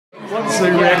What's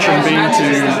the reaction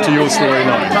been to your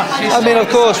storyline? I mean, of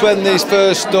course, when this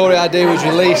first story idea was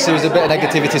released, there was a bit of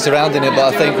negativity surrounding it,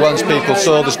 but I think once people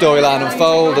saw the storyline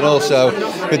unfold, and also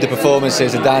with the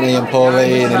performances of Danny and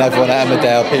Pauline and everyone at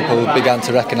Emmerdale, people began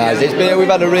to recognise it. We've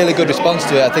had a really good response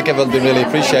to it. I think everyone's been really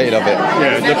appreciative of it.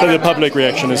 Yeah, the public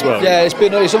reaction as well. Yeah, it's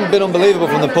been unbelievable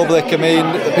from the public. I mean,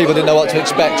 people didn't know what to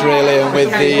expect really, and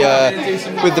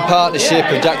with the partnership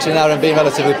of Jackson and Aaron being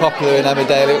relatively popular in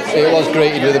Emmerdale, it was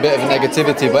greeted with a bit of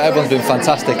negativity, but everyone's been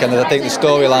fantastic, and I think the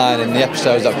storyline and the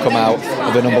episodes that have come out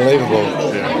have been unbelievable.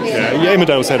 Yeah,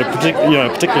 Emmerdale's had a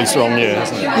particularly strong year,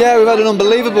 hasn't it? Yeah, we've had an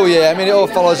unbelievable year. I mean, it all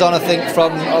follows on, I think,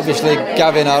 from obviously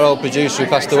Gavin, our old producer, who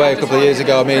passed away a couple of years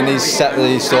ago. I mean, he's set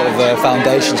these sort of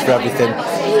foundations for everything.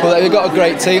 But we've got a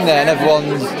great team there, and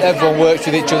everyone works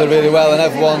with each other really well, and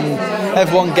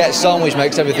everyone gets on, which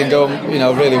makes everything go,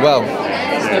 really well.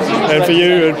 And for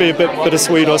you, it'd be a bit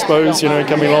bittersweet, I suppose,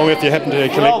 coming along if you happen to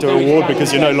collect an award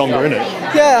because you're no longer in it.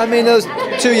 Yeah, I mean, those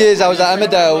 2 years I was at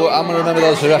Emmerdale, I'm going to remember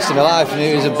those for the rest of my life. And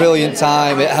it was a brilliant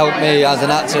time. It helped me as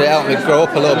an actor. It helped me grow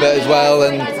up a little bit as well.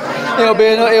 And it'll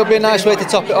be a nice way to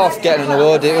top it off, getting an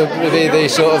award. It would be the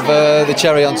sort of the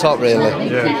cherry on top, really.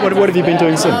 Yeah. What have you been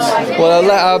doing since? Well,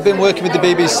 I've been working with the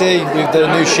BBC with the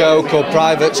new show called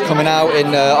Privates coming out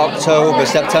in October,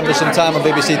 September sometime on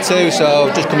BBC Two. So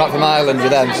I've just come back from Ireland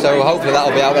with them. So hopefully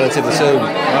that'll be out relatively soon.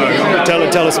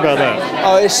 Tell us about that.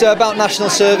 Oh, it's about national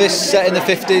service set in the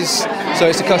 50s. So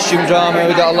it's a costume drama.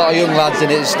 We've got a lot of young lads in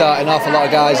it starting off, a lot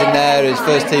of guys in there. It's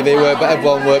first TV work, but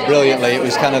everyone worked brilliantly. It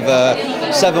was kind of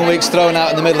 7 weeks thrown out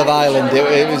in the middle of Ireland.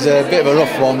 It was a bit of a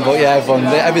rough one, but yeah,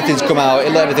 everything's come out.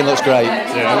 Everything looks great.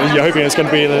 Yeah, you're hoping it's going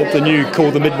to be the new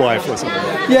Call the Midwife or something?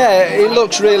 Yeah, it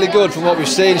looks really good from what we've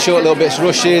seen. Short little bits,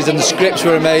 rushes, and the scripts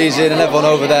were amazing, and everyone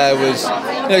over there was.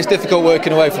 It's difficult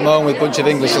working away from home with a bunch of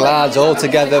English lads all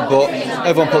together, but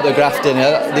everyone put their graft in.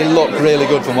 They look really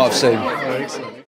good from what I've seen.